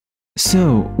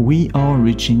So, we are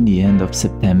reaching the end of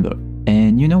September,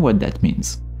 and you know what that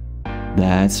means.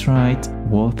 That's right,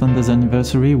 War Thunder's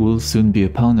anniversary will soon be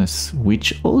upon us,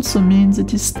 which also means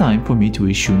it is time for me to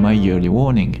issue my yearly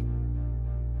warning.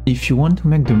 If you want to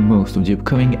make the most of the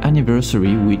upcoming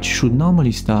anniversary, which should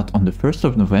normally start on the 1st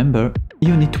of November,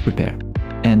 you need to prepare.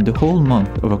 And the whole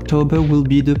month of October will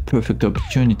be the perfect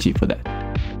opportunity for that.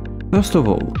 First of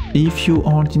all, if you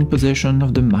aren't in possession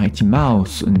of the mighty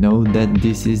mouse, know that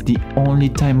this is the only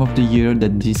time of the year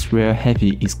that this rare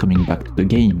heavy is coming back to the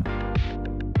game.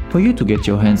 For you to get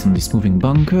your hands on this moving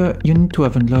bunker, you need to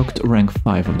have unlocked rank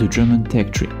 5 of the German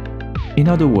tech tree. In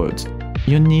other words,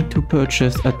 you need to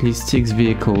purchase at least 6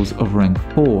 vehicles of rank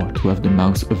 4 to have the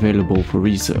mouse available for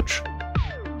research.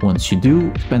 Once you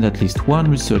do, spend at least 1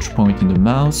 research point in the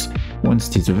mouse once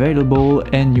it is available,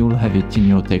 and you'll have it in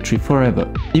your tech tree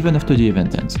forever, even after the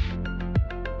event ends.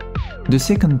 The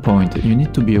second point you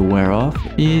need to be aware of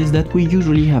is that we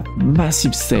usually have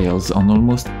massive sales on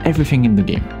almost everything in the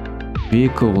game.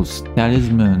 Vehicles,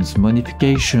 talismans,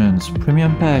 modifications,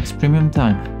 premium packs, premium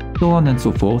time, so on and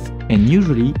so forth, and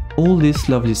usually all this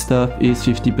lovely stuff is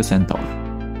 50%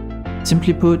 off.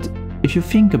 Simply put, if you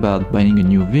think about buying a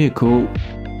new vehicle,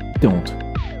 don't.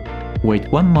 Wait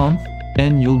 1 month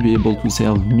and you'll be able to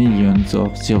sell millions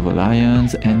of silver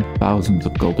lions and thousands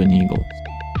of golden eagles.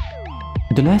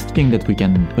 The last thing that we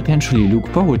can potentially look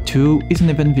forward to is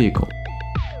an event vehicle.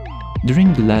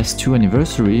 During the last 2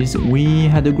 anniversaries, we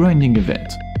had a grinding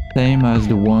event, same as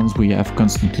the ones we have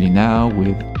constantly now,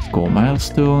 with score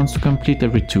milestones to complete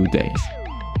every 2 days.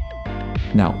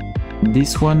 Now,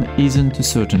 this one isn't a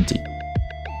certainty.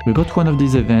 We got one of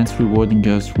these events rewarding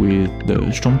us with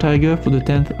the Storm Tiger for the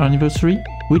 10th anniversary,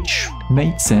 which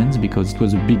made sense because it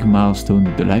was a big milestone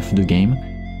in the life of the game,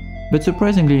 but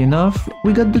surprisingly enough,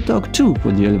 we got the Dog too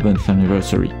for the 11th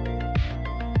anniversary.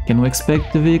 Can we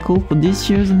expect the vehicle for this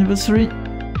year's anniversary?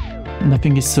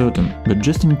 Nothing is certain, but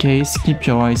just in case, keep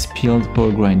your eyes peeled for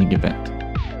a grinding event.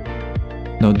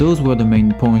 Now those were the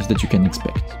main points that you can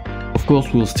expect. Of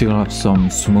course, we'll still have some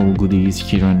small goodies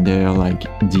here and there, like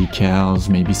decals,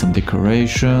 maybe some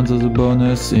decorations as a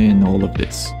bonus in all of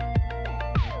this.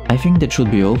 I think that should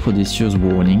be all for this year's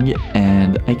warning,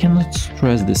 and I cannot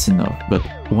stress this enough, but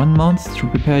 1 month to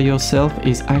prepare yourself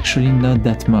is actually not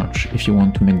that much if you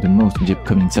want to make the most of the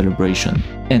upcoming celebration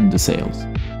and the sales.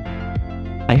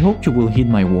 I hope you will heed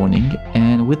my warning,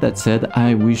 and with that said,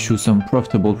 I wish you some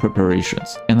profitable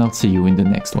preparations, and I'll see you in the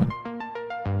next one.